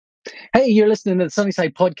Hey, you're listening to the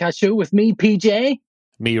Sunnyside Podcast Show with me, PJ.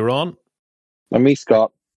 Me, Ron. And me,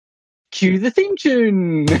 Scott. Cue the theme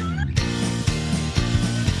tune.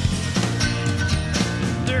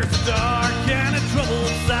 There's a dark and a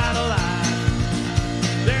troubled side of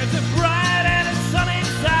life. There's a bright and a sunny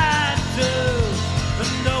side too.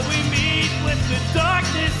 And though we meet with the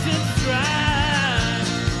darkness in stride,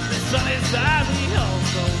 the sunny side we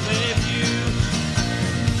also may view.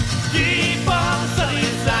 Keep on the sunny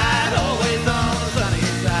side, always on the sunny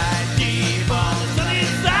side. Keep on the sunny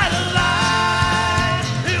side of life.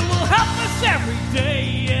 It will help us every day.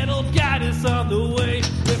 It'll guide us on the way.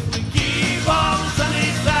 If we keep on the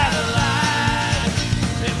sunny side of life.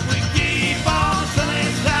 If we keep on the sunny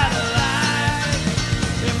side of life.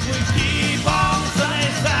 If we keep on the sunny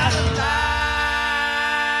side of life.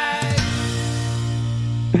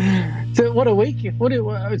 So what a week!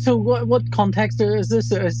 What context is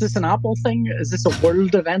this? Is this an Apple thing? Is this a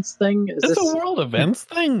world events thing? It's a world events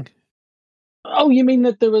thing. Oh, you mean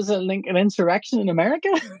that there was an insurrection in America?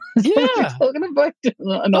 Is that what you're talking about?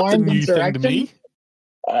 An That's a armed new insurrection. thing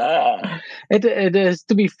to me. It is.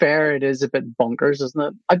 To be fair, it is a bit bonkers,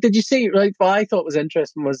 isn't it? Did you see? Like, what I thought was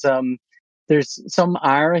interesting was there's some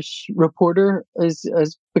Irish reporter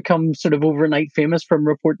has become sort of overnight famous from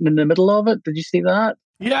reporting in the middle of it. Did you see that?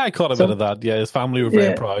 Yeah, I caught a bit of that. Yeah, his family were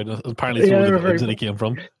very proud. Apparently, some of the village that he came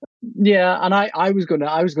from. Yeah, and I was gonna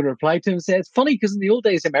reply to him and say it's funny because in the old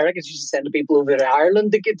days, Americans used to send people over to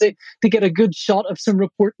Ireland to get a good shot of some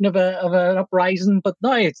reporting of an uprising, but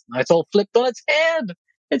now it's all flipped on its head.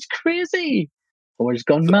 It's crazy. Always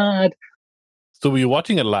gone mad. So were you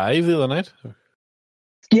watching it live the other night?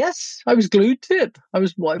 Yes, I was glued to it. I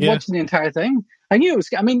was watching the entire thing. I knew it was.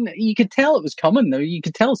 I mean, you could tell it was coming, though. You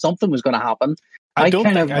could tell something was going to happen. I don't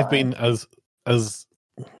think I've been as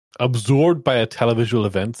absorbed by a televisual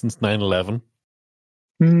event since 9/11.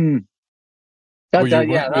 Where you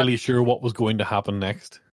weren't really sure what was going to happen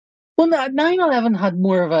next. Well, 9/11 had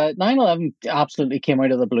more of a 9/11 absolutely came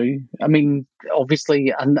out of the blue. I mean,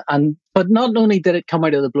 obviously, but not only did it come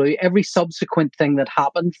out of the blue, every subsequent thing that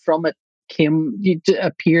happened from it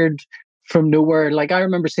appeared from nowhere. Like I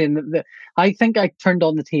remember saying that I think I turned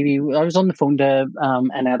on the TV. I was on the phone to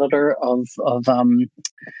an editor of what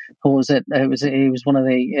was it? It was one of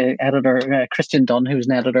the editor Christian Dunn, who was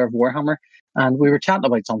an editor of Warhammer, and we were chatting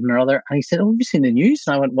about something or other. And he said, "Oh, have you seen the news?"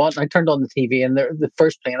 And I went, "What?" And I turned on the TV, and the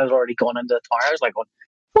first plane had already gone into the tower. I was like,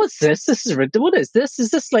 "What's this? This is ridiculous. What is this?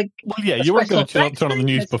 Is this like?" Well, yeah, you weren't going to turn on the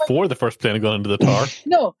news before the first plane had gone into the tower.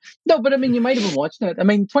 No, but I mean, you might have been watching it. I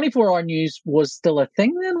mean, 24-hour news was still a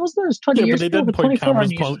thing then, wasn't it? It was 20 years ago. But they didn't point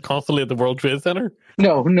cameras constantly at the World Trade Center.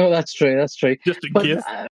 No, that's true. That's true. Just in case.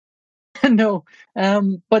 No,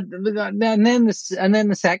 but and then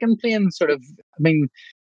the second plane sort of. I mean,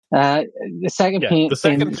 the second plane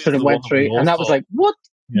sort of went through, and that was like, what?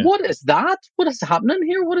 Yeah. What is that? What is happening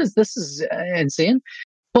here? What is this? Is insane.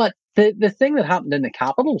 But the thing that happened in the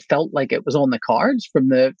Capitol felt like it was on the cards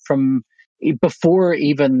from before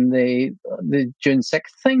even the June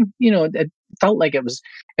 6th thing. You know, it felt like it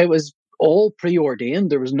was all preordained.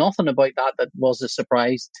 There was nothing about that was a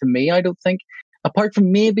surprise to me. I don't think, apart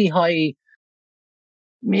from maybe the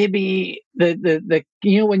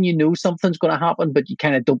when you know something's going to happen, but you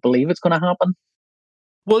kind of don't believe it's going to happen.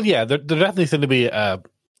 Well, yeah, there definitely seemed to be an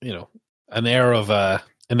air of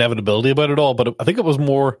inevitability about it all, but I think it was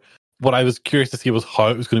more what I was curious to see was how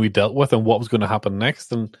it was going to be dealt with and what was going to happen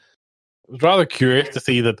next. And I was rather curious to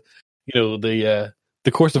see that, the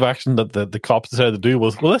course of action that the cops decided to do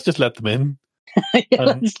was, well, let's just let them in.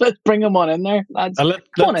 Let's bring them on in there, lads. Let's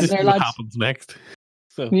see what happens next.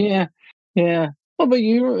 So yeah. What about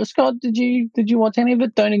you, Scott? Did you watch any of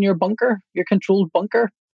it down in your bunker, your controlled bunker?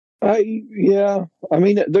 Yeah. I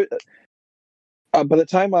mean, by the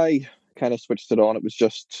time I kind of switched it on, it was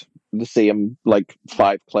just the same, like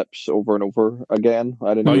 5 clips over and over again.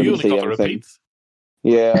 I didn't really see anything.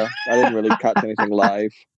 Yeah, I didn't really catch anything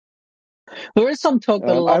live. There is some talk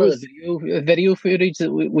that a lot of the video footage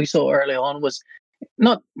that we saw early on was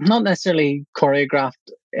not necessarily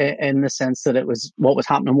choreographed in the sense that it was what was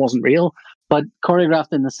happening wasn't real, but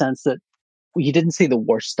choreographed in the sense that you didn't see the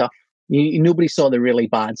worst stuff. Nobody saw the really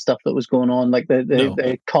bad stuff that was going on, like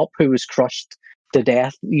the cop who was crushed to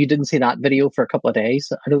death. You didn't see that video for a couple of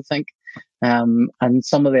days, I don't think. And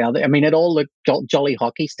some of the other, I mean, it all looked jolly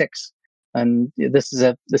hockey sticks. And this is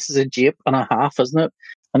a jape and a half, isn't it?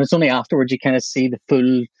 And it's only afterwards you kind of see the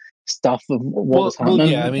full stuff of what was happening. Well,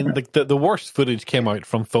 yeah, I mean, the worst footage came out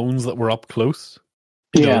from phones that were up close.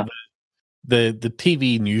 You know, the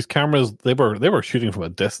TV news cameras, they were shooting from a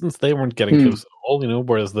distance. They weren't getting close at all.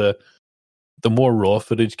 Whereas the the more raw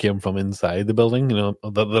footage came from inside the building, that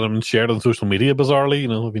have been shared on social media,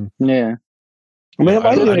 bizarrely, Yeah. I mean,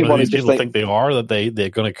 I the only know one these just people think they are, that they're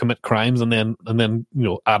going to commit crimes and then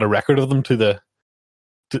add a record of them to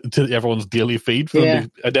everyone's daily feed for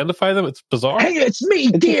them to identify them. It's bizarre. Hey, it's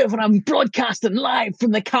me, Dave, and I'm broadcasting live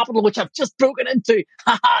from the Capitol, which I've just broken into.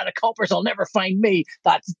 Haha, the coppers will never find me.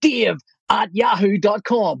 That's Dave at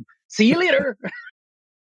yahoo.com. See you later.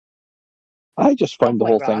 I just found the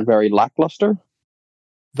whole thing very lackluster.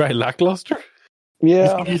 Very lackluster?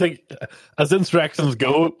 Yeah. You think, as insurrections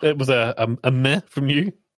go, it was a meh from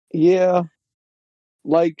you? Yeah.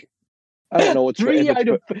 Like, I don't know. It's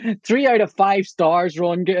 3 out of 5 stars.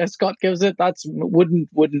 Ron Scott gives it. That's wouldn't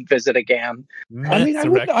visit again. I mean,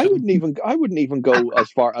 I wouldn't even go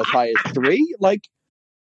as high as 3. Like,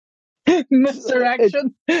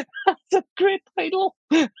 Misdirection. That's a great title.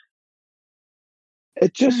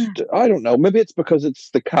 It just, I don't know. Maybe it's because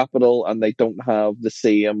it's the capital and they don't have the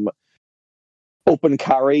same open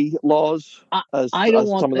carry laws as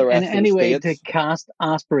some of the rest in any of the way states. to cast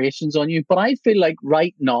aspirations on you, but I feel like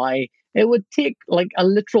right now it would take like a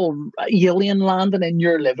literal alien landing in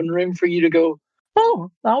your living room for you to go, oh,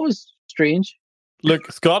 that was strange.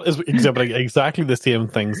 Look, Scott is exhibiting exactly the same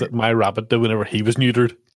things that my rabbit did whenever he was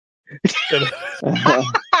neutered.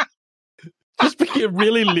 Just became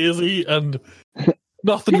really lazy and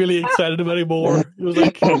nothing really excited him anymore. It was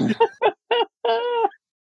like,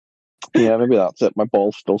 yeah, maybe that's it. My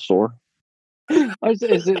ball's still sore. Is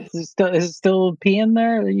it still peeing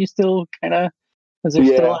there? Are you still kind of? Is there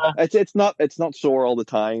still it's not sore all the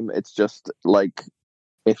time. It's just like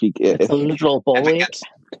if a literal ball ache.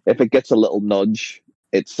 If it gets a little nudge,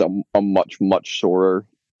 it's a much sore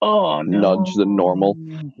nudge than normal.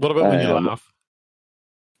 What about when you laugh?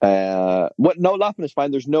 No, laughing is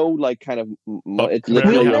fine. There's no like kind of. It's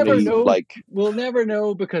literally we'll never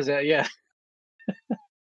know because yeah,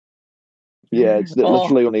 it's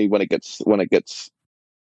literally only when it gets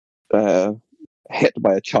hit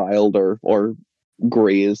by a child or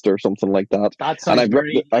grazed or something like that. And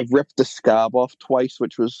I've ripped the scab off twice,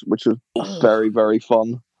 which was very, very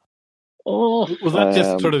fun. Oh, was that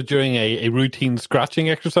just sort of during a routine scratching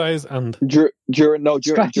exercise and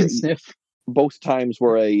during sniff? Both times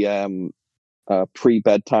were a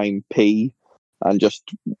pre-bedtime pee, and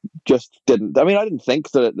just didn't. I mean, I didn't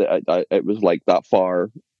think that it was like that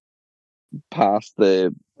far past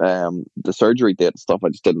the surgery date and stuff. I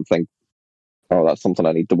just didn't think, oh, that's something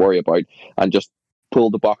I need to worry about, and just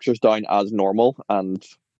pulled the boxers down as normal, and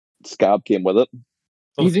scab came with it.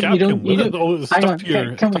 Oh, stuck to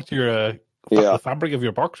the fabric of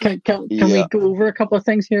your boxers. Can we go over a couple of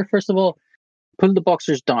things here? First of all, pull the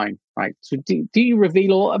boxers down, right? So do you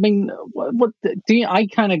reveal all? I mean, what do you? I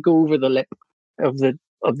kind of go over the lip of the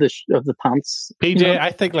pants. PJ,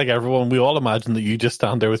 I think like everyone, we all imagine that you just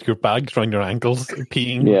stand there with your bags around your ankles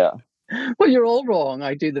peeing. Yeah. Well, you're all wrong.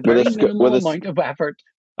 I do the very minimal amount of effort.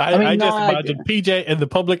 I just imagine PJ in the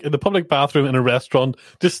public bathroom in a restaurant,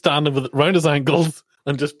 just standing around his ankles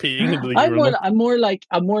and just peeing into the urinal. I'm more like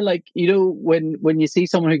when you see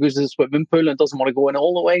someone who goes to the swimming pool and doesn't want to go in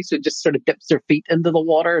all the way, so it just sort of dips their feet into the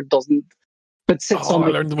water, but sits on the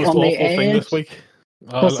edge. I learned the most awful thing this week.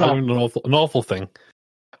 I learned an awful thing.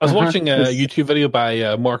 I was watching a YouTube video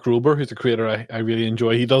by Mark Rober, who's a creator I really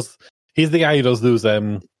enjoy. He's the guy who does those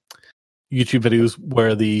YouTube videos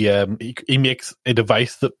where he makes a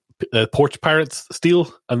device that porch pirates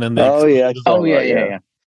steal, and then yeah.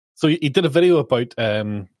 So he did a video about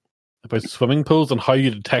swimming pools and how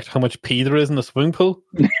you detect how much pee there is in the swimming pool.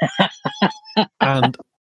 And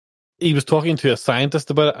he was talking to a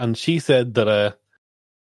scientist about it, and she said that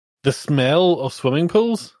the smell of swimming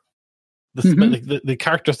pools, the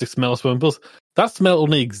characteristic smell of swimming pools, that smell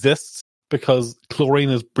only exists because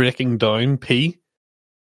chlorine is breaking down pee.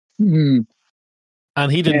 Mm.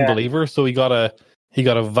 And he didn't believe her, so he got a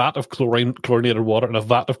vat of chlorinated water and a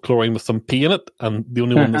vat of chlorine with some pee in it, and the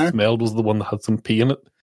only one that smelled was the one that had some pee in it.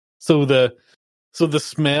 So the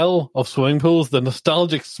smell of swimming pools, the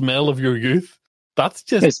nostalgic smell of your youth, that's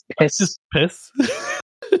just piss.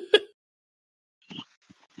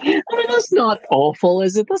 I mean, that's not awful,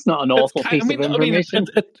 is it? That's not an awful piece of information.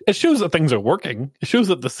 It shows that things are working. It shows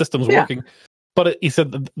that the system's working. But he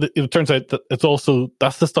said that it turns out that it's also,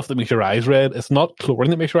 that's the stuff that makes your eyes red. It's not chlorine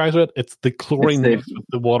that makes your eyes red. It's the chlorine mixed with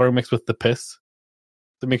the water mixed with the piss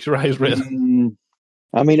that makes your eyes red.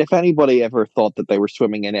 I mean, if anybody ever thought that they were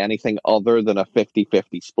swimming in anything other than a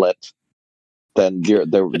 50-50 split, then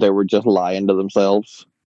they were just lying to themselves.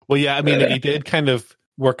 Well, yeah, I mean, he did kind of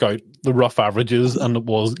work out the rough averages, and it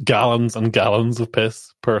was gallons and gallons of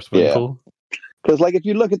piss per swimming pool. Because, like, if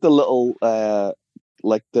you look at the little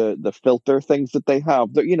like the filter things that they have.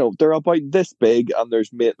 They're about this big, and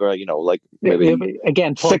there's like maybe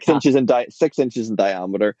again 6 inches in 6 inches in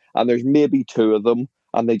diameter, and there's maybe 2 of them,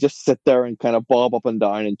 and they just sit there and kind of bob up and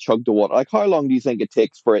down and chug the water. Like, how long do you think it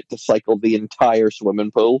takes for it to cycle the entire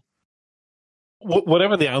swimming pool?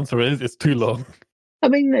 Whatever the answer is, it's too long. I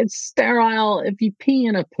mean, it's sterile. If you pee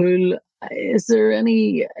in a pool, is there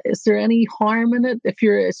any harm in it if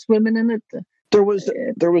you're swimming in it? There was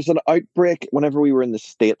an outbreak whenever we were in the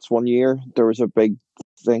States one year. There was a big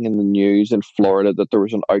thing in the news in Florida that there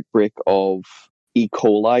was an outbreak of E.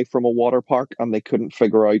 coli from a water park, and they couldn't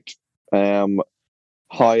figure out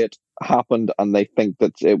how it happened, and they think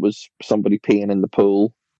that it was somebody peeing in the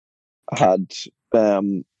pool had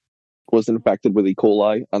was infected with E.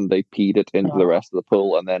 coli, and they peed it into the rest of the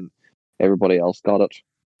pool, and then everybody else got it.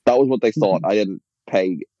 That was what they thought. I didn't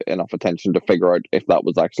pay enough attention to figure out if that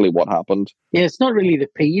was actually what happened. Yeah, it's not really the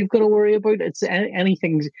pee you've got to worry about. It's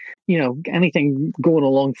anything going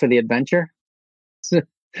along for the adventure. So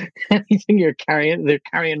anything they're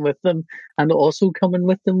carrying with them, and also coming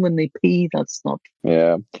with them when they pee. That's not.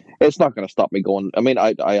 Yeah, it's not going to stop me going. I mean,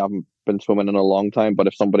 I haven't been swimming in a long time, but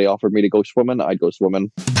if somebody offered me to go swimming, I'd go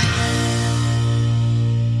swimming.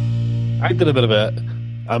 I did a bit of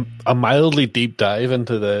a mildly deep dive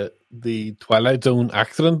into the Twilight Zone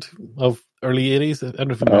accident of early 80s. I don't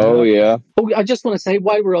know if you know yeah. Oh, I just want to say,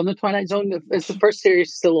 while we're on the Twilight Zone, is the first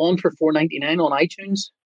series still on for $4.99 on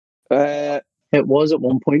iTunes? It was at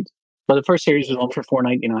one point, but the first series was on for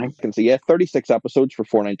 $4.99. You can see, 36 episodes for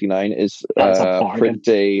 $4.99 is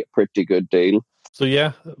a pretty good deal. So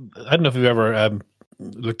yeah, I don't know if you've ever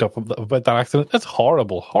looked up about that accident. It's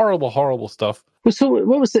horrible stuff. So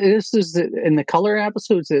what was it? This is in the color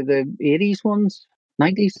episodes, the 80s ones,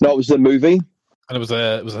 90s. No, it was the movie, and it was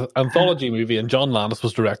an anthology movie, and John Landis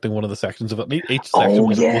was directing one of the sections of it. Each section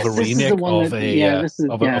was a remake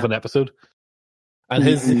of an episode, and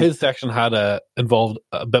his section had involved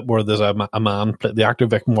a bit where there's a man, the actor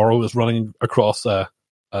Vic Morrow, is running across a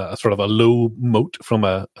sort of a low moat from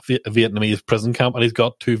a Vietnamese prison camp, and he's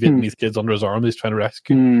got 2 Vietnamese kids under his arm he's trying to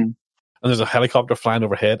rescue. And there's a helicopter flying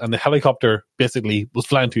overhead, and the helicopter basically was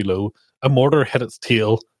flying too low. A mortar hit its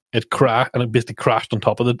tail, it basically crashed on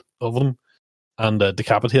top of them, and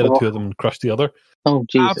decapitated 2 of them and crushed the other. Oh,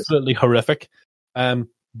 Jesus. Absolutely horrific.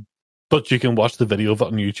 But you can watch the video of it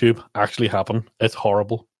on YouTube. Actually happen. It's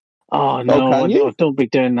horrible. Oh no! Don't be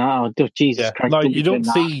doing that. Oh, Jesus Christ! No, you don't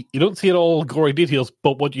see it all gory details.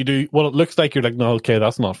 But what you do, what it looks like, you're like, no, okay,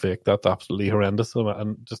 that's not fake. That's absolutely horrendous,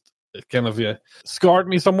 and just it kind of scarred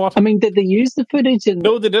me somewhat. I mean, did they use the footage?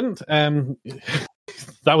 No, they didn't.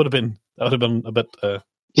 That would have been a bit.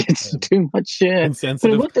 It's too much.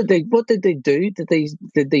 Insensitive. But what did they do?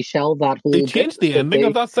 Did they shell that whole? They changed the ending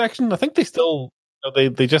of that section. I think they still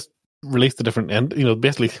they just released a different end.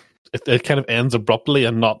 Basically. It kind of ends abruptly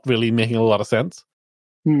and not really making a lot of sense.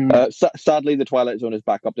 Sadly, the Twilight Zone is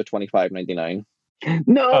back up to $25.99.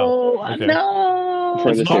 No, okay. No.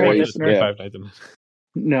 For the series,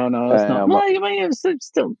 No, it's not. Well, I mean, it's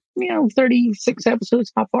still 36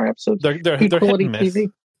 episodes, half-hour episodes. They're hit and miss. TV.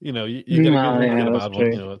 You get a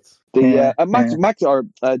bad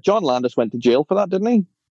one. John Landis went to jail for that, didn't he?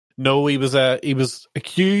 No, he was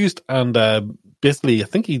accused, and basically,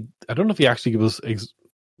 I don't know if he actually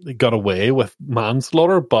he got away with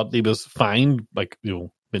manslaughter, but he was fined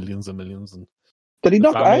millions and millions. And did he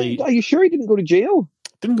not? Are you sure he didn't go to jail?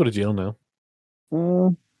 Didn't go to jail, no.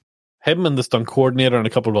 Him and the stunt coordinator and a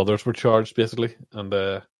couple of others were charged, basically, and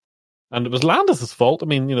it was Landis' fault. I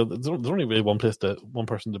mean, there's only really one person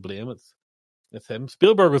to blame. It's him.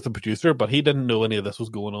 Spielberg was the producer, but he didn't know any of this was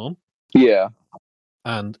going on. Yeah,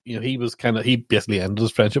 and he basically ended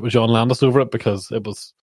his friendship with John Landis over it because it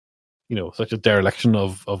was. Such a dereliction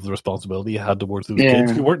of the responsibility he had towards those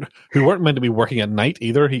kids who weren't meant to be working at night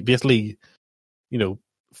either. He basically,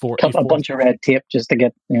 cut a bunch of red tape just to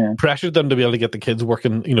get pressured them to be able to get the kids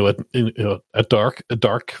working, at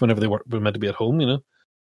dark whenever they were meant to be at home,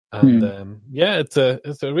 And it's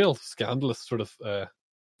a real scandalous sort of.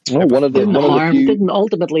 Didn't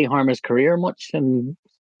ultimately harm his career much, and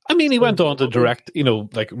I mean, he went on to direct,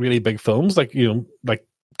 really big films, like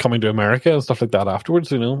Coming to America and stuff like that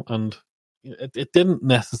afterwards, and it didn't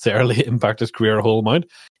necessarily impact his career a whole amount.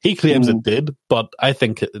 He claims it did, but I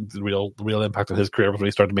think the real impact on his career was when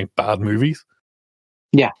he started to make bad movies.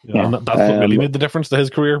 And that's what really made the difference to his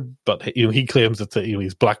career. But he claims that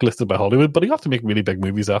he's blacklisted by Hollywood, but he got to make really big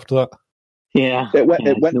movies after that. Yeah, it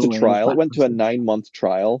went to trial. It went to a 9-month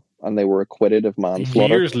trial, and they were acquitted of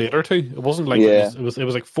manslaughter. Years later, too. It wasn't like it was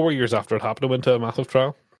like 4 years after it happened. It went to a massive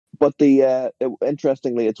trial. But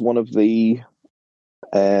interestingly, it's one of the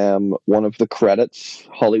one of the credits,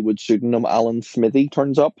 Hollywood pseudonym Alan Smithy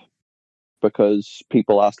turns up because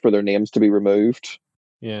people asked for their names to be removed.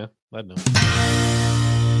 Yeah, I know.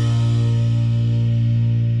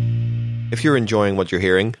 If you're enjoying what you're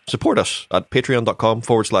hearing, support us at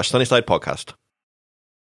patreon.com/Sunnyside Podcast.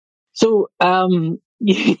 So,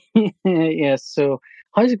 yes. So,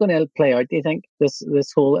 how's it going to play out? Do you think this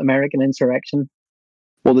whole American insurrection?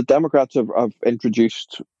 Well, the Democrats have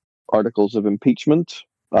introduced articles of impeachment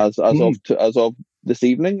as of this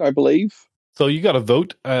evening, I believe. So you got a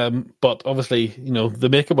vote, but obviously, the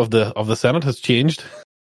makeup of the Senate has changed.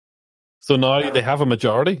 So now they have a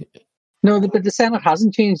majority. No, but the Senate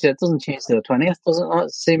hasn't changed yet. It doesn't change to the 20th, does it?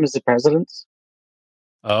 Not same as the president's.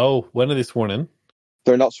 Oh, when are they sworn in?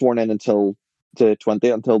 They're not sworn in until the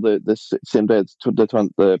 20th, until the same day as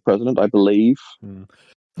the president, I believe.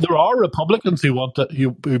 There are Republicans who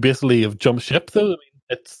basically have jumped ship, though. I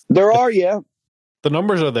mean, The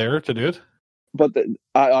numbers are there to do it. But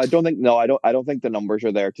I don't think the numbers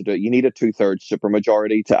are there to do it. You need a 2/3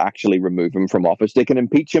 supermajority to actually remove him from office. They can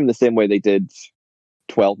impeach him the same way they did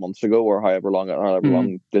 12 months ago, or however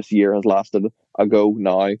long this year has lasted ago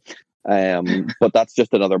now. But that's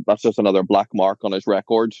just another black mark on his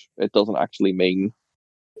record. It doesn't actually mean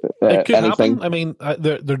it could anything. Happen. I mean,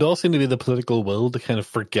 there does seem to be the political will to kind of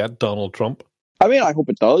forget Donald Trump. I mean, I hope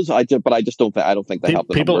it does. I don't think they have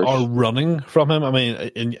the people numbers. are running from him. I mean,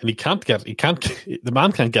 and the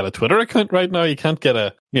man can't get a Twitter account right now. He can't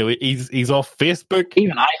get he's off Facebook.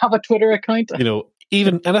 Even I have a Twitter account.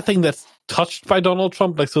 Even anything that's touched by Donald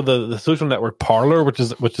Trump, like so the social network Parler, which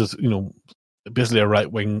is basically a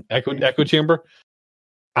right wing echo chamber.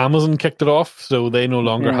 Amazon kicked it off, so they no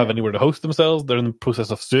longer have anywhere to host themselves. They're in the process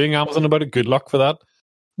of suing Amazon about it. Good luck for that.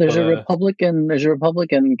 There's a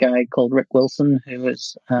Republican guy called Rick Wilson who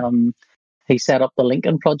was he set up the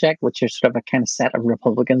Lincoln Project, which is sort of a kind of set of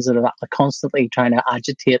Republicans that are constantly trying to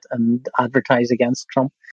agitate and advertise against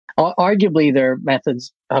Trump. Arguably, their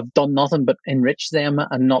methods have done nothing but enrich them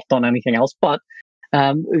and not done anything else. But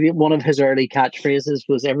one of his early catchphrases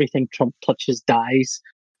was "Everything Trump touches dies,"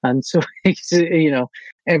 and so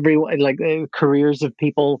everyone careers of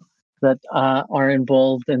people that are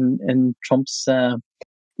involved in Trump's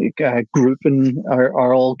group and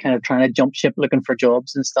are all kind of trying to jump ship looking for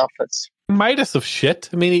jobs and stuff. It's Midas of shit.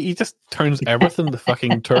 I mean, he just turns everything to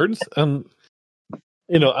fucking turds, and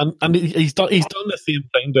he's done the same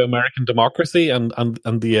thing to American democracy and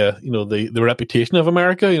the reputation of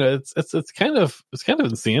America. It's kind of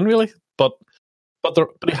insane, really. But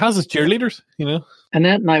he has his cheerleaders,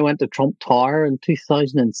 Annette and I went to Trump Tower in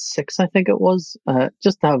 2006, I think it was,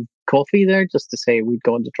 just to have coffee there, just to say we'd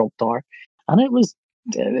gone to Trump Tower, and it was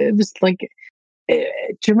like, do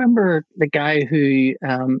you remember the guy who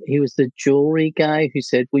he was the jewelry guy who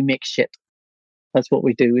said we make shit? That's what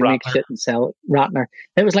we do. We make shit and sell it. Ratner.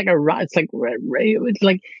 It was like it was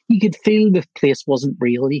like you could feel the place wasn't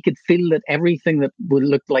real. You could feel that everything that would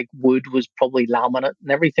look like wood was probably laminate,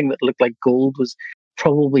 and everything that looked like gold was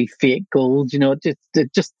probably fake gold.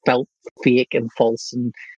 It just felt fake and false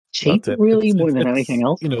and cheap, really, more than anything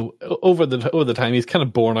else. Over the time, he's kind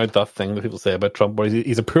of borne out that thing that people say about Trump, where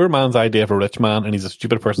he's a poor man's idea of a rich man, and he's a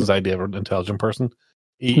stupid person's idea of an intelligent person.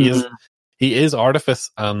 He is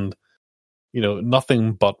artifice and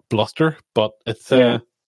nothing but bluster, but it's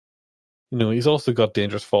he's also got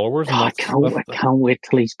dangerous followers. And I can't wait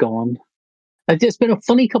till he's gone. It's been a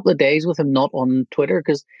funny couple of days with him not on Twitter,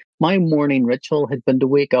 because my morning ritual had been to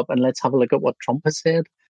wake up and let's have a look at what Trump has said.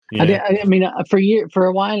 Yeah. I mean, for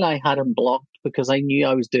a while I had him blocked because I knew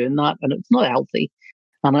I was doing that, and it's not healthy.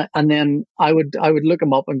 And then I would look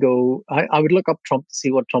him up and go. I would look up Trump to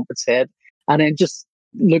see what Trump had said, and then just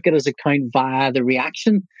look at his account via the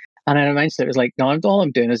reaction. And then eventually it was like, no, all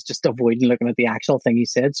I'm doing is just avoiding looking at the actual thing he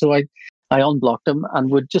said. So I unblocked him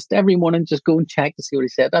and would just every morning just go and check to see what he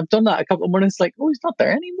said. I've done that a couple of mornings, like, oh, he's not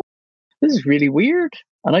there anymore. This is really weird.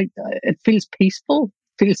 And it feels peaceful.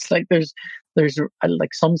 It feels like there's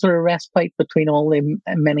like some sort of respite between all the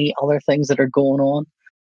many other things that are going on.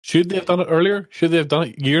 Should they have done it earlier? Should they have done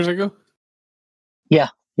it years ago? Yeah,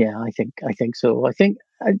 I think so. I think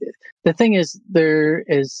the thing is, there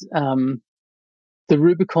is the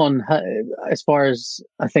Rubicon, as far as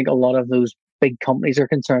I think a lot of those big companies are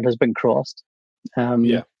concerned, has been crossed.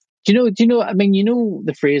 Yeah. Do you know? I mean,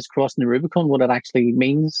 the phrase "crossing the Rubicon," what it actually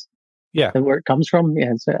means. Yeah. Where it comes from.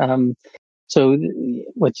 Yeah. So,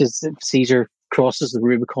 which is Caesar crosses the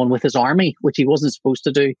Rubicon with his army, which he wasn't supposed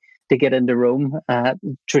to do to get into Rome.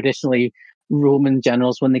 Traditionally, Roman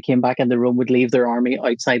generals, when they came back into Rome, would leave their army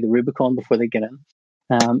outside the Rubicon before they get in.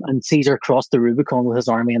 And Caesar crossed the Rubicon with his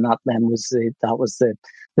army, and that then was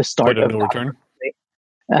the start of no return.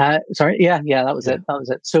 Sorry, yeah, that was it. That was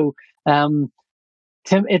it. So,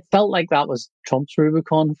 Tim, it felt like that was Trump's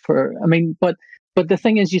Rubicon but the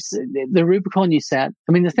thing is, the Rubicon you set.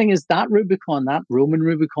 I mean, the thing is that Rubicon, that Roman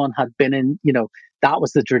Rubicon, had been in. That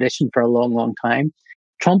was the tradition for a long, long time.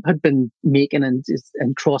 Trump had been making and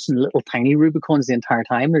crossing little tiny Rubicons the entire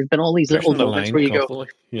time. There's been all these little moments where you go,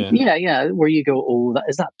 where you go, oh,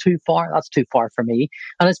 is that too far? That's too far for me.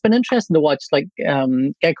 And it's been interesting to watch, like a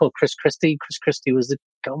guy called Chris Christie. Chris Christie was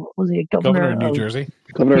he governor of New Jersey?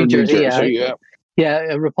 Governor of New Jersey, yeah,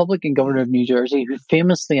 a Republican governor of New Jersey who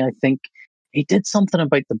famously, I think, he did something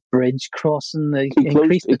about the bridge crossing. He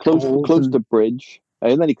closed the bridge,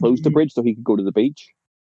 and then he closed the bridge so he could go to the beach.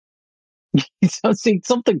 So, see,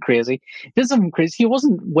 something crazy. He did something crazy. He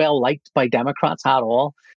wasn't well liked by Democrats at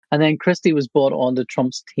all. And then Christie was brought onto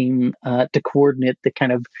Trump's team to coordinate the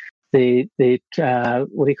kind of the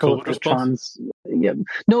what do you call it? The trans. Yeah.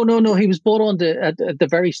 No. He was brought on at the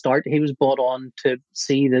very start. He was brought on to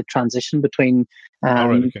see the transition between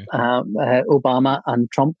Obama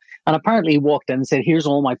and Trump. And apparently he walked in and said, "Here's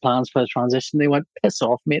all my plans for the transition." They went, "Piss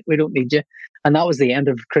off, mate. We don't need you." And that was the end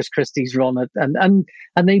of Chris Christie's run. And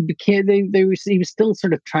he was still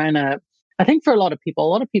sort of trying to. I think for a lot of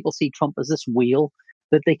people see Trump as this wheel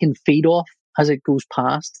that they can feed off as it goes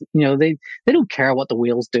past. They don't care what the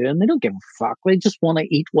wheel's doing. They don't give a fuck. They just want to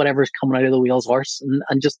eat whatever's coming out of the wheel's arse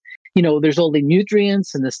and just, there's all the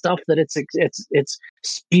nutrients and the stuff that it's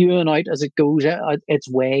spewing out as it goes its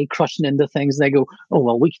way, crushing into things. And they go, oh,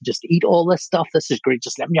 well, we can just eat all this stuff. This is great.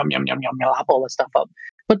 Just yum, yum, yum, yum, lap all this stuff up.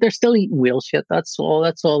 But they're still eating wheel shit. That's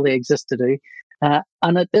all they exist to do.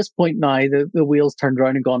 And at this point now, the wheel's turned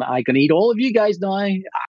around and gone, I can eat all of you guys now.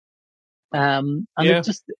 It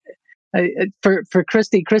just, for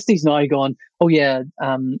Christie's now gone, oh yeah,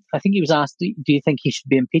 I think he was asked, do you think he should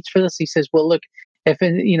be impeached for this? He says, well, look, if,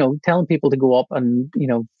 telling people to go up and,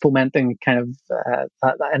 fomenting kind of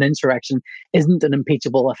an insurrection isn't an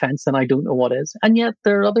impeachable offense, then I don't know what is. And yet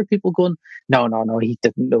there are other people going, no, he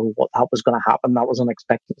didn't know what that was going to happen. That was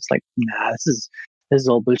unexpected. It's like, nah, this is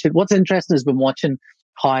all bullshit. What's interesting has been watching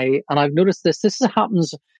how, and I've noticed this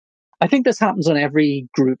happens, I think this happens on every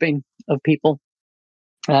grouping of people.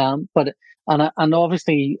 But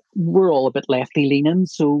obviously we're all a bit lefty leaning,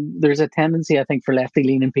 so there's a tendency, I think, for lefty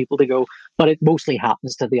leaning people to go, but it mostly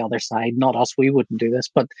happens to the other side, not us. We wouldn't do this,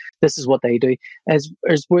 but this is what they do. As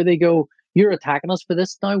where they go, you're attacking us for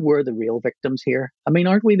this now. We're the real victims here. I mean,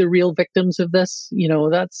 aren't we the real victims of this?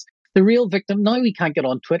 That's the real victim. Now we can't get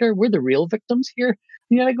on Twitter. We're the real victims here.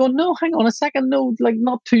 And you're like, going, no, hang on a second. No, like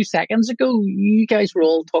not 2 seconds ago, you guys were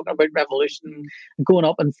all talking about revolution and going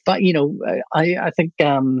up and fight. I think,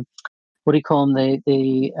 what do you call him?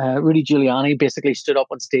 The Rudy Giuliani basically stood up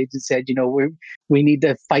on stage and said, we need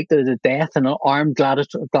to fight to the death in an armed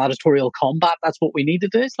gladiatorial combat. That's what we need to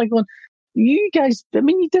do. It's like going, you guys, I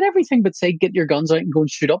mean, you did everything but say, get your guns out and go and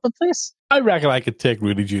shoot up a place. I reckon I could take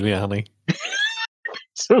Rudy Giuliani.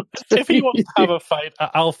 So if he wants to have a fight,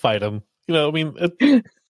 I'll fight him. I mean,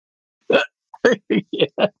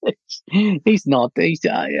 he's not.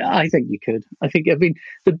 I think you could. I mean,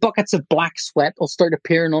 the buckets of black sweat will start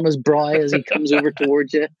appearing on his brow as he comes over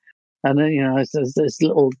towards you, and then his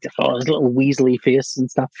little weaselly face and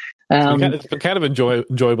stuff. It's been kind of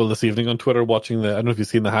enjoyable this evening on Twitter watching I don't know if you've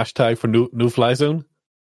seen the hashtag for no fly zone.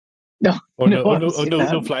 No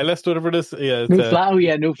fly list, whatever it is. Yeah,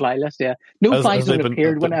 no fly list. Yeah, no fly zone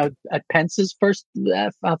appeared when at Pence's first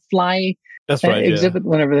fly. That's right. Exhibit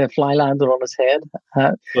whenever the fly landed on his head.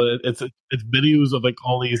 So it's videos of like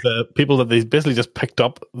all these people that they basically just picked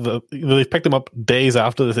up. They picked them up days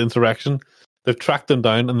after this insurrection. They've tracked them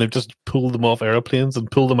down and they've just pulled them off airplanes and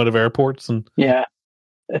pulled them out of airports. And yeah,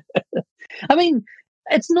 I mean,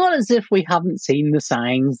 it's not as if we haven't seen the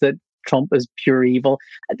signs that Trump is pure evil.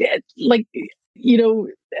 Like,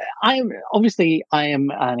 I am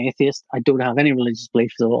an atheist. I don't have any religious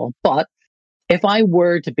beliefs at all. But if I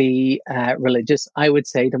were to be religious, I would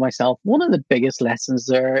say to myself, one of the biggest lessons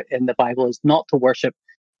there in the Bible is not to worship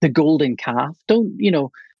the golden calf.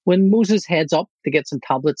 When Moses heads up to get some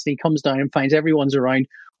tablets, he comes down and finds everyone's around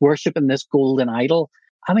worshiping this golden idol.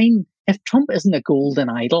 I mean, if Trump isn't a golden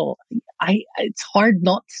idol, it's hard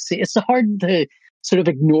not to see. It's hard to sort of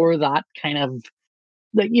ignore that kind of,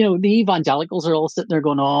 like, the evangelicals are all sitting there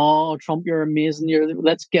going, oh, Trump, you're amazing.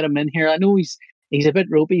 Let's get him in here. I know he's a bit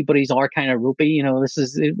ropey, but he's our kind of ropey.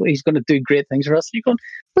 He's going to do great things for us. You're going,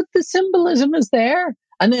 but the symbolism is there.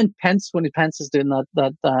 And then when Pence is doing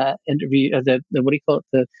that interview, the what do you call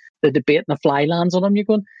it, the debate, and the fly lands on him, you're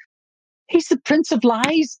going, he's the Prince of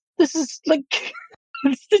Lies. This is like,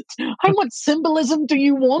 how much symbolism do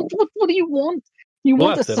you want? What do you want? You Well,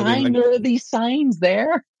 want a that's it. I mean, sign? like- There are these signs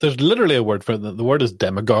there. There's literally a word for it. The word is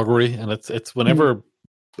demagoguery, and it's whenever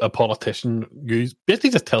a politician basically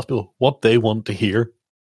just tells people what they want to hear,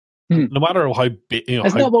 no matter how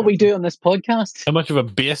Isn't that what we do on this podcast? how much of a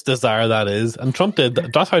base desire that is. And Trump did.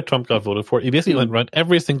 That's how Trump got voted for. He basically went around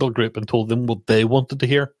every single group and told them what they wanted to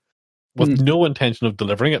hear, with no intention of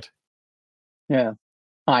delivering it. Yeah.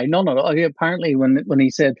 No. Apparently, when he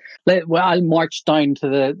said, I'll march down to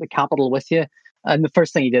the Capitol with you, and the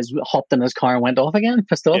first thing he did is hopped in his car and went off again,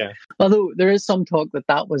 pissed off. Yeah. Although there is some talk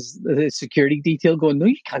that was the security detail going, no,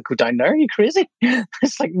 you can't go down there. Are you crazy?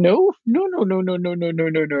 It's like, no. Not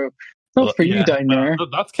for you down there.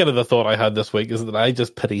 That's kind of the thought I had this week, is that I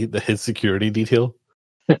just pity his security detail.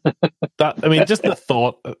 Just the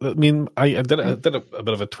thought. I mean, I did a bit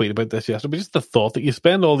of a tweet about this yesterday, but just the thought that you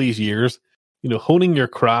spend all these years, honing your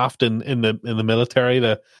craft in the military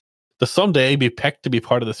to someday be picked to be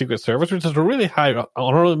part of the Secret Service, which is a really high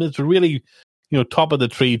honor. It's a really, top of the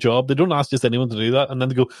tree job. They don't ask just anyone to do that, and then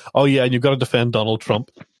they go, "Oh yeah, and you've got to defend Donald Trump.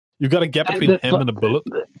 You've got to get between him and a bullet."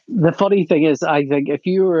 The funny thing is, I think if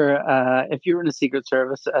you were in the Secret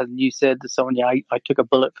Service and you said to someone, "Yeah, I took a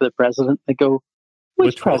bullet for the president," they go,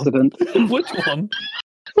 "Which president? Which one?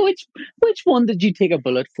 Which one did you take a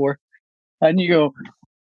bullet for?" And you go,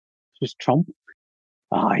 "It was Trump."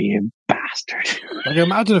 Oh, you bastard. Like,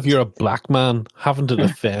 imagine if you're a black man having to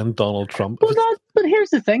defend Donald Trump. But here's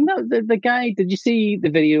the thing, though. The guy, did you see the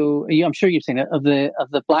video? I'm sure you've seen it, of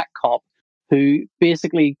the black cop who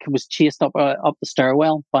basically was chased up the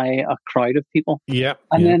stairwell by a crowd of people. Yeah.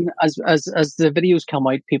 And then as the videos come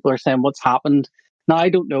out, people are saying what's happened. Now, I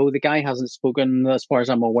don't know. The guy hasn't spoken as far as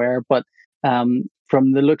I'm aware, but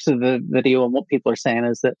from the looks of the video and what people are saying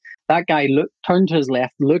is that guy turned to his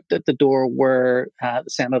left, looked at the door where the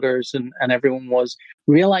senators and everyone was,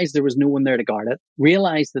 realized there was no one there to guard it,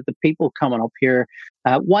 realized that the people coming up here,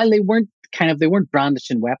 while they weren't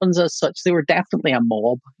brandishing weapons as such, they were definitely a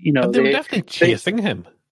mob. They were definitely chasing him.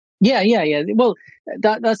 Yeah. Well,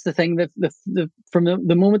 that's the thing. From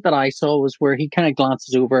the moment that I saw was where he kind of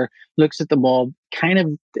glances over, looks at the mob, kind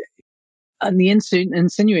of. And the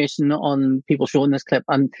insinuation on people showing this clip,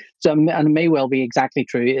 and it may well be exactly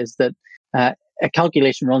true, is that a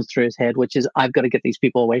calculation runs through his head, which is, I've got to get these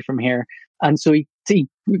people away from here. And so he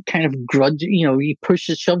kind of he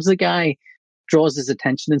shoves the guy, draws his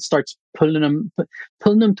attention, and starts pulling him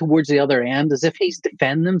towards the other end, as if he's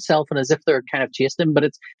defending himself and as if they're kind of chasing him. But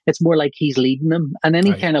it's more like he's leading them, and then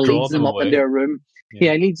he kind of leads them up into a room.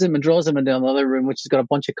 Yeah, he leads them and draws them into another room, which has got a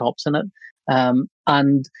bunch of cops in it,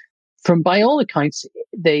 and. By all accounts,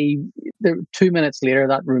 2 minutes later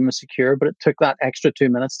that room was secure, but it took that extra 2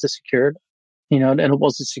 minutes to secure it, and it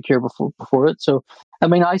wasn't secure before it. So, I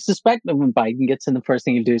mean, I suspect that when Biden gets in, the first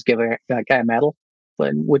thing he'll do is give that guy a medal,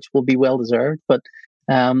 which will be well deserved. But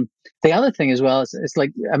the other thing as well is, it's like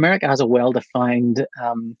America has a well-defined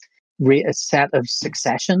a set of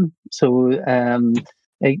succession. So,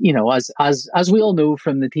 as we all know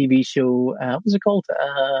from the TV show, what was it called?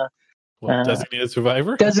 Designated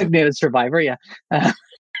Survivor? Designated Survivor, yeah.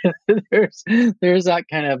 There's that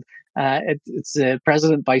kind of, it's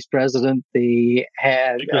president, vice president, the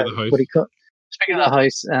head, Speaker of the House. what do you call it? Speaker of the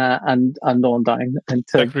House, and on down.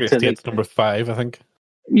 Secretary of State's number 5, I think.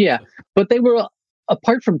 Yeah, but they were,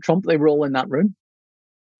 apart from Trump, they were all in that room.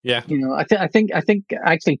 Yeah. I think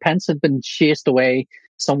actually Pence had been chased away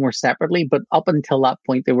somewhere separately, but up until that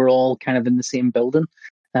point, they were all kind of in the same building.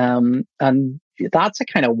 And that's a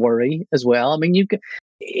kind of worry as well. I mean, you could,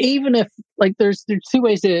 even if, like, there's two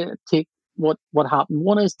ways to take what happened.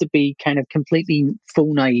 One is to be kind of completely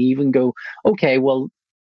full naive and go, okay, well,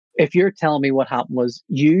 if you're telling me what happened was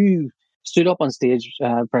you stood up on stage,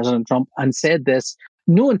 President Trump, and said this,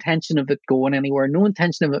 no intention of it going anywhere, no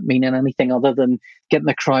intention of it meaning anything other than getting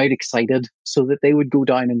the crowd excited so that they would go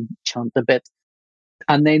down and chant a bit.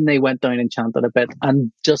 And then they went down and chanted a bit,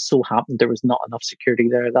 and just so happened there was not enough security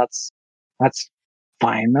there. That's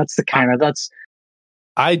fine.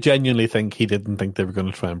 I genuinely think he didn't think they were going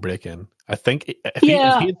to try and break in. I think if he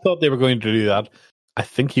had thought they were going to do that, I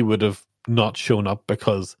think he would have not shown up,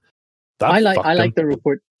 because I like the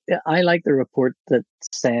report. I like the report that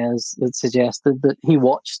suggested that he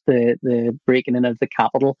watched the breaking in of the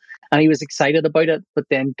Capitol and he was excited about it, but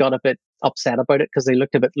then got a bit upset about it because they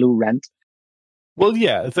looked a bit low rent. Well,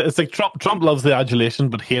 yeah, it's like Trump loves the adulation,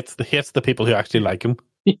 but hates the people who actually like him.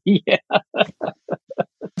 Yeah.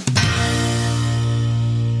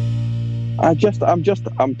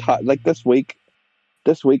 I'm tired. Like this week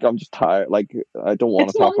I'm just tired. Like, I don't want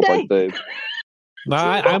to talk about No,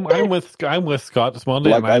 I'm with Scott. It's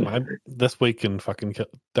Monday, Like, and I'm this week can fucking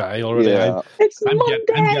die already. Yeah. It's I'm Monday.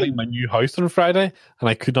 getting my new house on Friday, and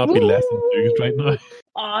I could not be less enthused right now.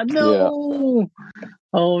 Oh no!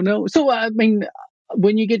 Oh no! So I mean,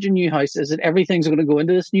 when you get your new house, is it everything's going to go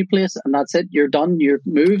into this new place, and that's it? You're done. You're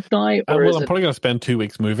moved now, or I'm probably going to spend 2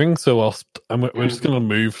 weeks moving, so we're just going to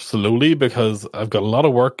move slowly because I've got a lot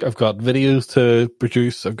of work. I've got videos to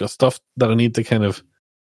produce. I've got stuff that I need to kind of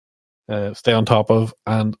stay on top of,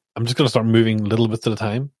 and I'm just going to start moving little bits at a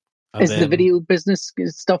time. Is the video business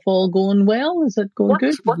stuff all going well? Is it going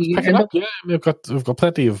good? Work's picking up. Yeah, I mean, we've got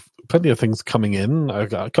plenty of things coming in. I've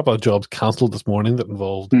got a couple of jobs cancelled this morning that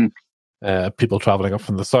involved people traveling up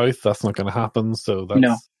from the south. That's not going to happen. So there's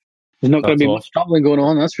not going to be much traveling going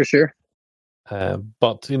on. That's for sure.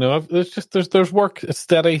 But there's work. It's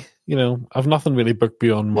steady. I've nothing really booked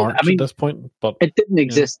beyond March at this point. But it didn't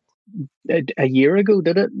exist a year ago,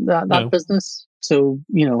 did it? That business. So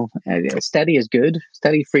steady is good.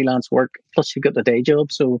 Steady freelance work. Plus, you've got the day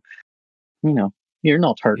job. So you're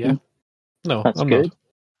not hurting. Yeah. No, that's I'm good. not.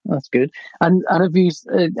 That's good. And have you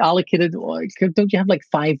allocated? Don't you have like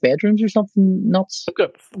 5 bedrooms or something nuts? I've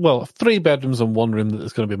got 3 bedrooms and 1 room that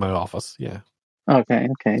is going to be my office. Yeah. Okay.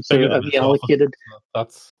 So have you allocated?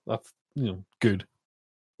 That's good.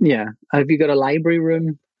 Yeah. Have you got a library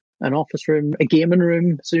room, an office room, a gaming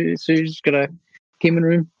room? Sue's got a gaming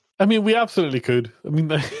room. I mean, we absolutely could. I mean,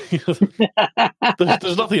 there's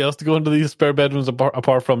nothing else to go into these spare bedrooms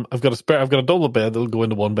apart from I've got a double bed that'll go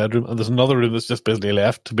into 1 bedroom, and there's another room that's just basically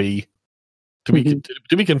left to be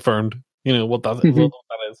confirmed. What that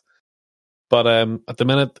is. But at the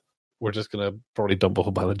minute, we're just gonna probably dump a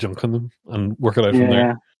whole pile of junk on them and work it out from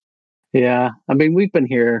there. Yeah. I mean, we've been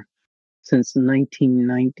here since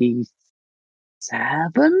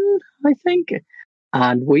 1997, I think.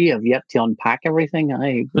 And we have yet to unpack everything.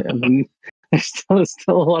 I mean, there's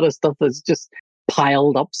still a lot of stuff that's just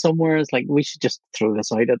piled up somewhere. It's like we should just throw this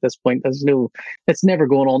out at this point. It's never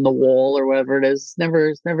going on the wall or whatever it is.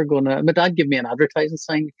 It's never going to. My dad gave me an advertising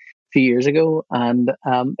sign a few years ago, and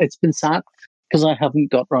it's been sat because I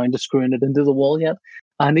haven't got round to screwing it into the wall yet.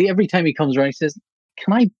 And every time he comes around, he says,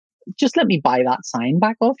 "Can I just let me buy that sign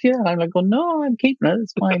back off you?" And I'm like, "Oh no, I'm keeping it.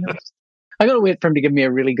 It's fine." I got to wait for him to give me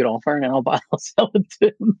a really good offer, and I'll sell it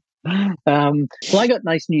to him. Well, I got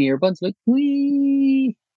nice new earbuds. Look,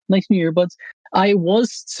 nice new earbuds. I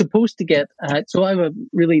was supposed to get. So I have a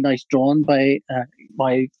really nice drawing by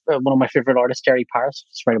one of my favorite artists, Jerry Paris.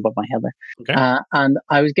 It's right above my head there. Okay. And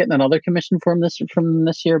I was getting another commission from this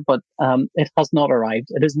year, but it has not arrived.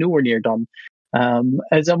 It is nowhere near done.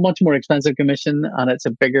 It's a much more expensive commission, and it's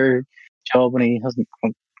a bigger job, and he hasn't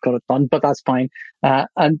got it done, but that's fine.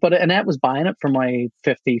 But Annette was buying it for my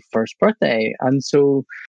 51st birthday, and so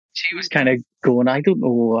she was kind of going, "I don't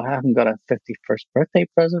know, I haven't got a 51st birthday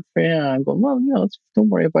present for you." And I'm going, "Well, don't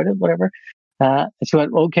worry about it, whatever." And she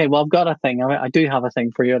went, "Okay, well, I've got a thing. I do have a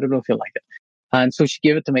thing for you. I don't know if you'll like it." And so she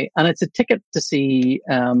gave it to me, and it's a ticket to see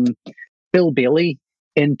Bill Bailey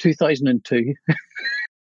in 2002.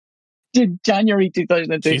 January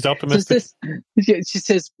 2002. She's optimistic. So she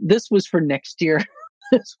says, "This was for next year."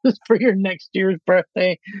 This was for your next year's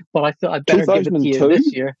birthday, but I thought I'd better give it to you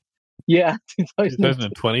this year. Yeah,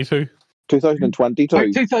 2022.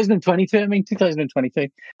 2022. 2022. I mean, 2022.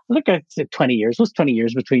 Look at 20 years. What's 20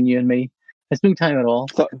 years between you and me? It's no time at all.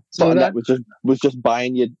 So that was just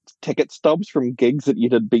buying you ticket stubs from gigs that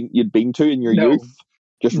you'd been to in your youth,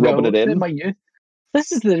 just rubbing it in. My youth.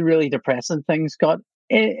 This is the really depressing thing, Scott.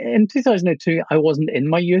 In 2002, I wasn't in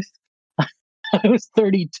my youth. I was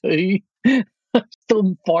 32. I'm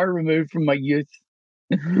still far removed from my youth.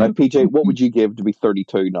 Now, PJ, what would you give to be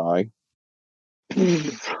 32 now?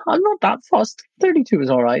 I'm not that fussed. 32 is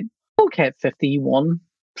all right. Okay, at 51.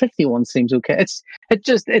 51 seems okay.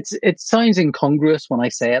 It sounds incongruous when I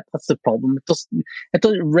say it. That's the problem. It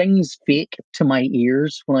rings fake to my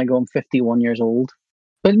ears when I go, I'm 51 years old.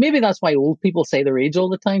 But maybe that's why old people say their age all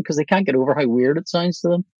the time, because they can't get over how weird it sounds to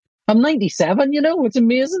them. I'm 97, it's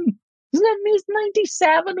amazing. Isn't that amazing?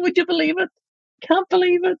 97, would you believe it? Can't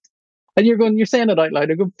believe it. And you're saying it out loud.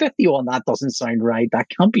 I go, 51, that doesn't sound right. That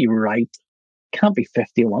can't be right. Can't be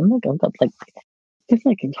 51. Look, I've got like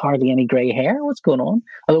hardly any grey hair. What's going on?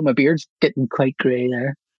 Although my beard's getting quite grey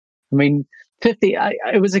there. I mean, 50.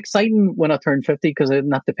 It was exciting when I turned 50 because I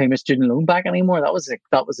didn't have to pay my student loan back anymore. That was a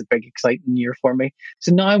big exciting year for me.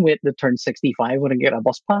 So now I'm waiting to turn 65 when I get a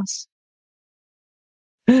bus pass.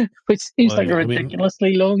 Which seems like a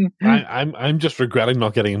ridiculously long. I'm just regretting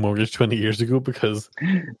not getting a mortgage 20 years ago because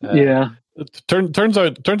it turns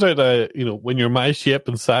out when you're my shape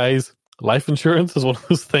and size, life insurance is one of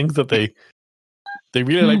those things that they They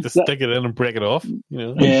really like to stick it in and break it off.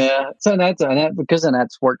 Yeah. So Annette, because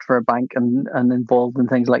Annette's worked for a bank and involved in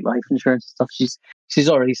things like life insurance and stuff, she's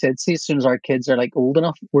already said, see, as soon as our kids are like old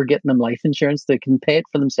enough, we're getting them life insurance. They can pay it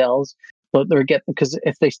for themselves, but they're getting, because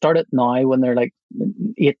if they start it now when they're like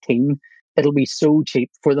 18, it'll be so cheap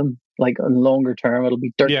for them. Like on longer term, it'll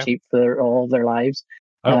be dirt cheap for all of their lives.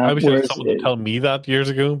 I wish I had someone to tell me that years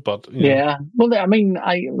ago, but yeah. Well, I mean,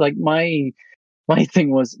 my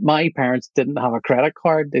thing was, my parents didn't have a credit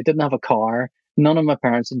card. They didn't have a car. None of my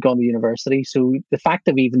parents had gone to university. So the fact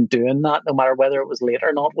of even doing that, no matter whether it was late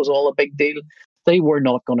or not, was all a big deal. They were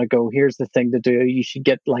not going to go, here's the thing to do. You should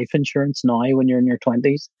get life insurance now when you're in your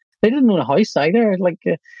 20s. They didn't own a house either.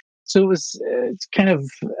 So it was it's kind of,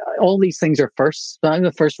 all these things are firsts. I'm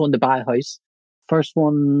the first one to buy a house. First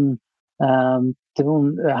one to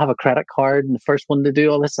have a credit card, and the first one to do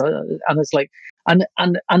all this. And it's like, and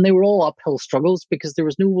they were all uphill struggles, because there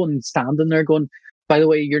was no one standing there going, by the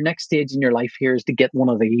way, your next stage in your life here is to get one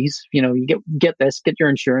of these. You get this, get your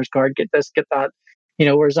insurance card, get this, get that.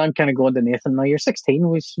 Whereas I'm kind of going to Nathan, now you're 16,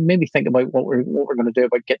 we should maybe think about what we're going to do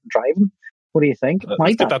about getting driving. What do you think?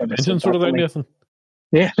 Let's get that pension sorted out, Nathan.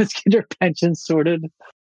 Yeah, let's get your pension sorted.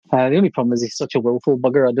 The only problem is he's such a willful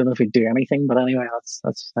bugger. I don't know if he'd do anything, but anyway,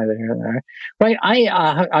 that's neither here nor there. Right,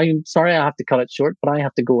 I'm sorry I have to cut it short, but I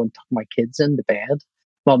have to go and tuck my kids into bed.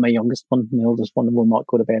 Well, my youngest one, my oldest one, will not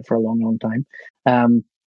go to bed for a long, long time. Do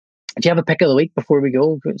you have a pick of the week before we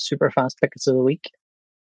go? Super fast picks of the week.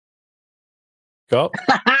 Go.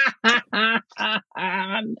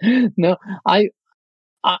 No,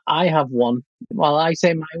 I have one. Well, I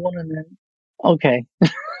say my one, and then okay.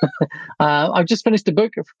 I've just finished a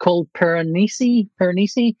book called Piranesi.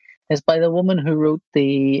 Piranesi is by the woman who wrote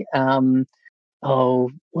the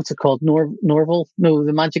what's it called? Norval? No,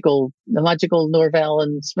 the magical Norvell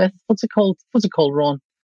and Smith. What's it called? Ron?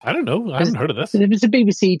 I don't know. I haven't heard of this. It was a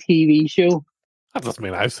BBC TV show. That doesn't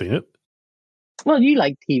mean I've seen it. Well, you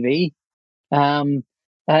like TV.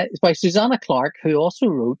 It's by Susanna Clarke, who also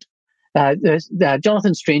wrote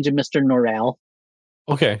Jonathan Strange and Mr. Norrell.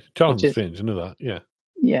 Okay, Jonathan Strange, I knew that, yeah.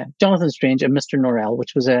 Yeah, Jonathan Strange and Mr. Norrell,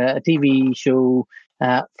 which was a TV show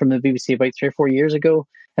from the BBC about 3 or 4 years ago.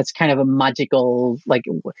 It's kind of a magical,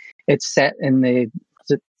 it's set in the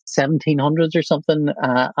 1700s or something,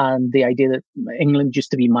 and the idea that England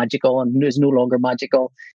used to be magical and is no longer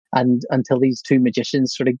magical, and until these two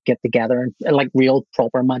magicians sort of get together and like real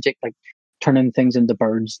proper magic, like turning things into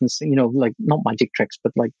birds and not magic tricks,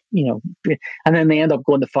 but and then they end up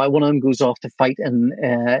going to fight. One of them goes off to fight in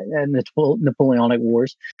the Napoleonic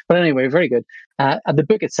Wars. But anyway, very good. The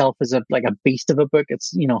book itself is a beast of a book.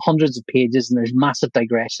 It's hundreds of pages, and there's massive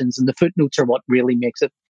digressions, and the footnotes are what really makes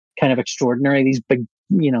it kind of extraordinary. These big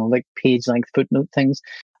page length footnote things.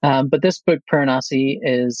 But this book, Piranesi,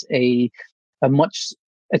 is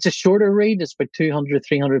it's a shorter read. It's about 200,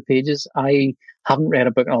 300 pages. I haven't read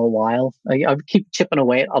a book in a while. I keep chipping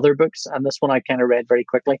away at other books, and this one I kind of read very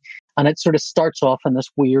quickly. And it sort of starts off in this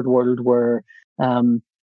weird world where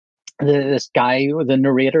this guy, the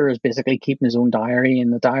narrator, is basically keeping his own diary,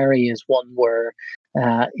 and the diary is one where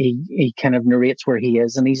he kind of narrates where he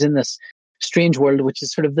is, and he's in this strange world, which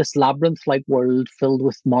is sort of this labyrinth-like world filled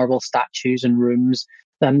with marble statues and rooms.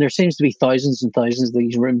 And there seems to be thousands and thousands of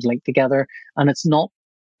these rooms linked together, and it's not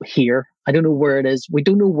here. I don't know where it is. We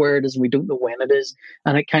don't know where it is. We don't know when it is,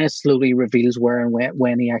 and it kind of slowly reveals where and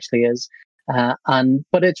when he actually is.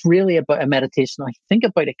 But it's really about a meditation. I think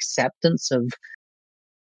about acceptance of.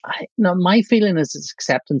 My feeling is it's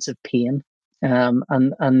acceptance of pain.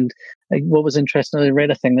 And what was interesting, I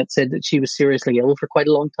read a thing that said that she was seriously ill for quite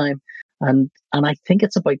a long time, and I think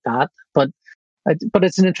it's about that. But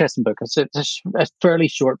it's an interesting book. It's a fairly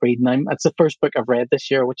short read, and it's the first book I've read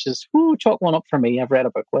this year, which is chalk one up for me. I've read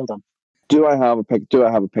a book. Well done. Do I have a pick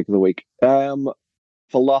of the week?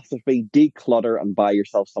 Philosophy: declutter and buy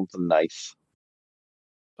yourself something nice.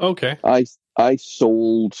 Okay. I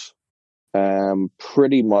sold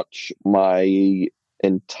pretty much my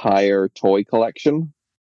entire toy collection.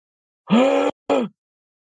 Including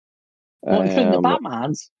the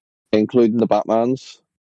Batmans? Including the Batmans.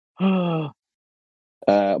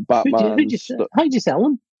 Batman. How'd you sell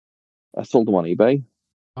them? I sold them on eBay.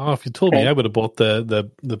 Oh, if you told me, I would have bought the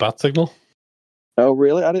bat signal. Oh,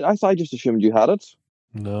 really? I just assumed you had it.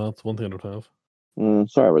 No, that's one thing I don't have.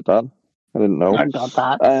 Sorry about that. I didn't know. I got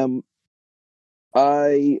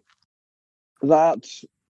that.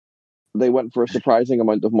 They went for a surprising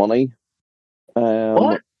amount of money.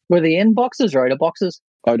 What? Were they in boxes or out of boxes?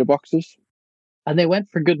 Out of boxes. And they went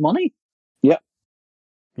for good money? Yeah.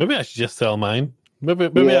 Maybe I should just sell mine. Maybe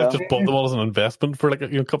I've just bought them all as an investment for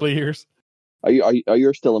a couple of years. Are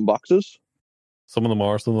you still in boxes? Some of them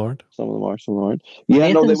are, some aren't. Some of them are, some aren't.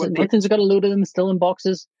 Yeah, no, they went. Nathan's got a load of them still in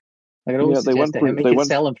boxes. I could always suggest to him he could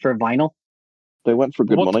sell them for vinyl. They went for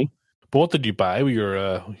good money. But what did you buy with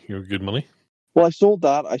your good money? Well, I sold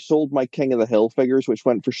that. I sold my King of the Hill figures, which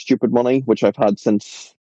went for stupid money, which I've had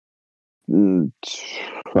since, I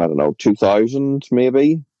don't know, 2000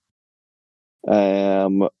 maybe.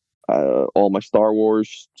 All my Star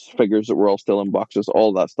Wars figures that were all still in boxes,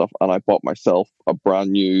 all that stuff, and I bought myself a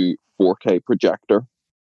brand new 4K projector.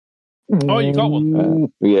 Oh, you got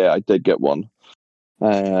one? Yeah, I did get one.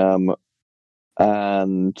 And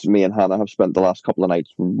me and Hannah have spent the last couple of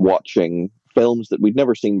nights watching films that we'd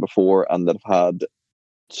never seen before and that have had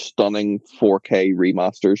stunning 4K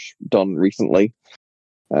remasters done recently.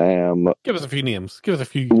 Give us a few names. Give us a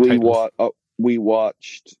few. We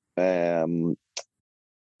watched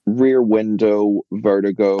Rear Window,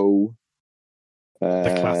 Vertigo.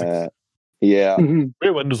 The classics. Yeah.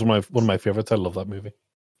 Rear Window's one of my favorites. I love that movie.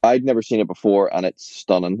 I'd never seen it before, and it's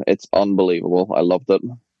stunning. It's unbelievable. I loved it.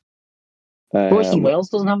 Orson Welles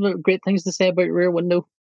doesn't have great things to say about Rear Window.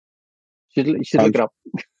 Should look it up.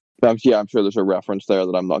 I'm sure there's a reference there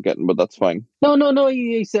that I'm not getting, but that's fine. No.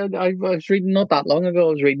 He said, I was reading not that long ago.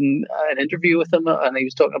 I was reading an interview with him, and he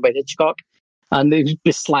was talking about Hitchcock, and he was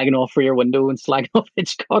just slagging off Rear Window and slagging off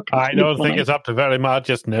Hitchcock. I don't think it's up to very much.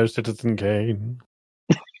 Just no Citizen Kane.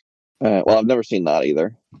 Well, I've never seen that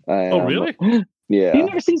either. Oh, really? Yeah. You've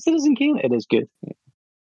never seen Citizen Kane? It is good.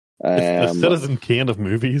 It's the Citizen Kane of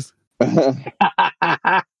movies. So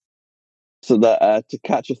that To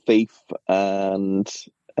Catch a Thief and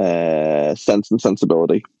Sense and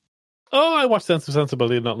Sensibility. Oh, I watched Sense and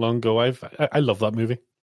Sensibility not long ago. I love that movie.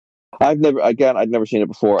 I'd never seen it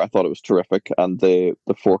before. I thought it was terrific, and the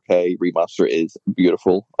 4K remaster is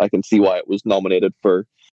beautiful. I can see why it was nominated for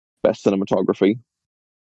Best Cinematography.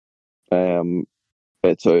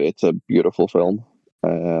 It's a beautiful film.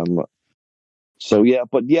 So yeah,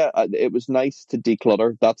 but yeah, it was nice to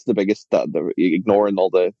declutter. That's the biggest. Ignoring all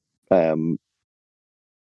the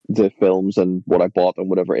films and what I bought and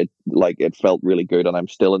whatever, it felt really good. And I'm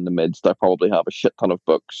still in the midst. I probably have a shit ton of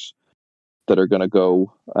books that are going to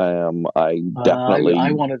go. I definitely.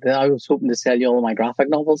 I was hoping to sell you all my graphic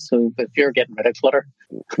novels. So if you're getting rid of clutter,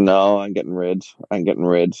 no, I'm getting rid. I'm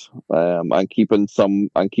keeping some.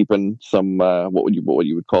 What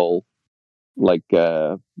you would call like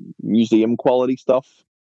museum quality stuff.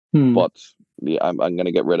 But yeah, I'm going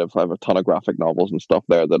to get rid of. I have a ton of graphic novels and stuff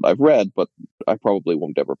there that I've read, but I probably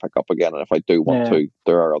won't ever pick up again. And if I do want to,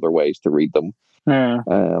 there are other ways to read them.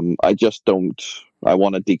 I just don't. I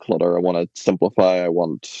want to declutter. I want to simplify. I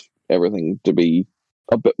want everything to be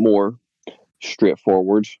a bit more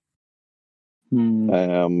straightforward.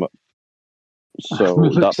 So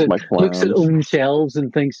that's my plan. Looks at own shelves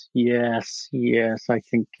and thinks, yes, I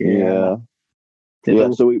think, yeah.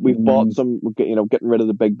 So we've bought some, getting rid of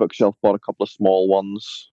the big bookshelf, bought a couple of small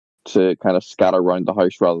ones to kind of scatter around the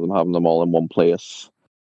house rather than having them all in one place.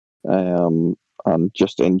 And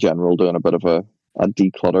just in general doing a bit of a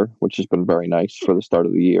declutter, which has been very nice for the start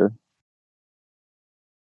of the year.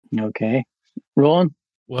 Okay. Ron?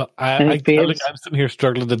 Well, I'm sitting here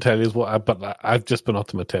struggling to tell you but I've just been up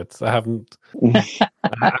to my tits. I haven't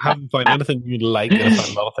found anything you like, and I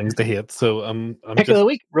found a lot of things to hate. So I'm pick of the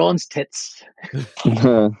week: Ron's tits. It's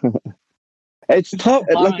tough.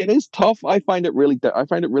 It is tough. I find it really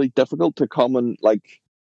difficult to come and I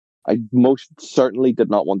most certainly did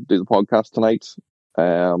not want to do the podcast tonight.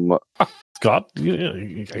 Scott,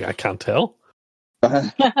 I can't tell.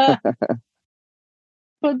 But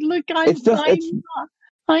look,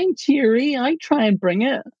 I'm cheery. I try and bring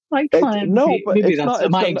it. I try and maybe that's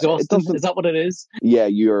am I exhausting? Is that what it is? Yeah,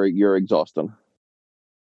 you're exhausting.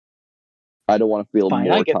 I don't want to feel more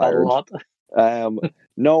I get tired. That a lot.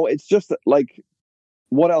 No, it's just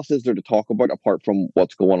what else is there to talk about apart from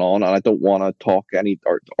what's going on? And I don't want to talk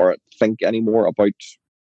or think anymore about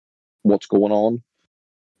what's going on.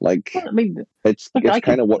 It's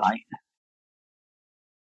kind of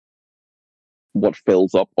what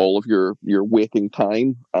fills up all of your waking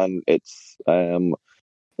time, and it's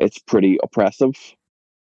pretty oppressive.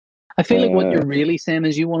 I feel like what you're really saying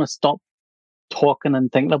is you want to stop talking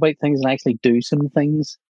and thinking about things and actually do some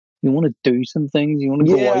things. You want to do some things. You want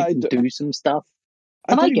to go out and do some stuff.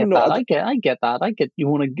 And I get that. I get that. I get you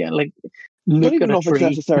want to get look I don't even know at a if tree.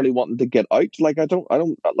 it's necessarily wanting to get out.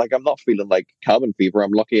 I'm not feeling like cabin fever.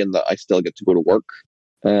 I'm lucky in that I still get to go to work.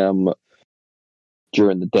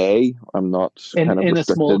 During the day, I'm not in a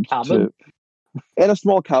small cabin. In a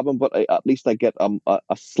small cabin, but at least I get a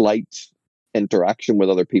slight interaction with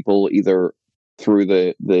other people, either through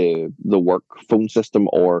the work phone system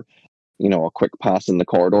or a quick pass in the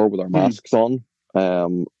corridor with our masks on.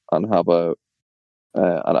 and have a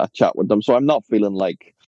chat with them. So I'm not feeling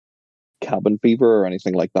like cabin fever or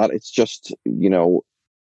anything like that. It's just, I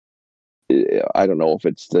don't know if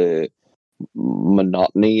it's the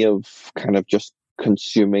monotony of kind of just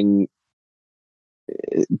consuming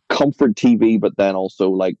comfort TV, but then also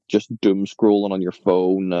like just doom scrolling on your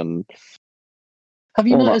phone and. Have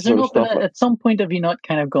you not? Is there not at some point have you not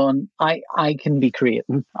kind of gone? I can be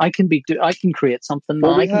creating. I can create something.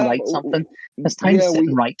 Well, I can write something. It's time to sit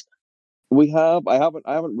and write. We have. I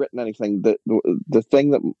haven't written anything. The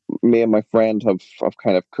thing that me and my friend have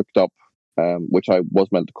kind of cooked up, which I was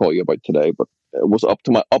meant to call you about today, but it was up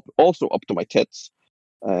to my tits.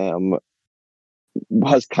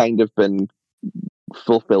 Has kind of been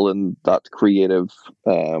fulfilling that creative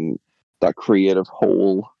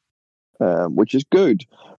hole. Which is good,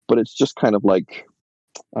 but it's just kind of like,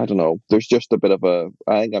 I don't know. There's just I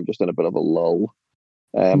think I'm just in a bit of a lull.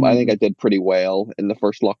 I think I did pretty well in the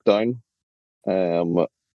first lockdown,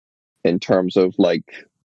 in terms of like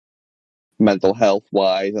mental health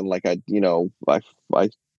wise, and like it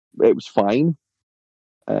was fine.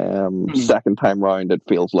 Second time round, it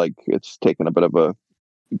feels like it's taken a bit of a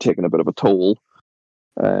toll.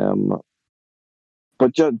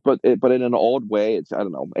 But in an odd way, it's, I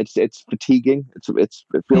don't know. It's fatiguing. It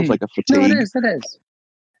feels like a fatigue. No, it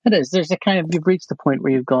is. There's a kind of, you've reached the point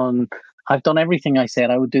where you've gone, I've done everything I said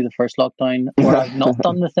I would do the first lockdown, or I've not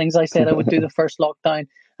done the things I said I would do the first lockdown,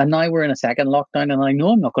 and now we're in a second lockdown, and I know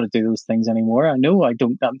I'm not going to do those things anymore. I know I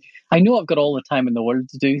don't. I know I've got all the time in the world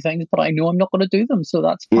to do things, but I know I'm not going to do them, so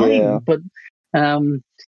that's fine. Yeah. But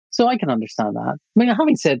so I can understand that. I mean,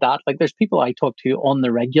 having said that, like there's people I talk to on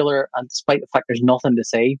the regular, and despite the fact there's nothing to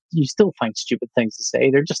say, you still find stupid things to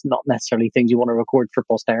say. They're just not necessarily things you want to record for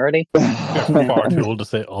posterity. You're far too old to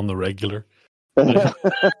say on the regular. I'm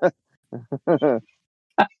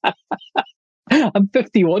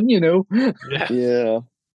 51, Yeah.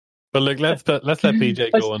 But look, let's let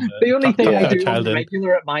PJ go on. The only thing I do on the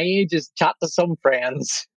regular at my age is chat to some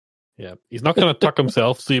friends. Yeah, he's not going to tuck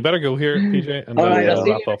himself, so you better go here, PJ. And all right, I'll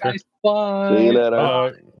see you guys. Bye. See you later.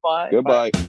 Bye. Bye. Goodbye. Bye.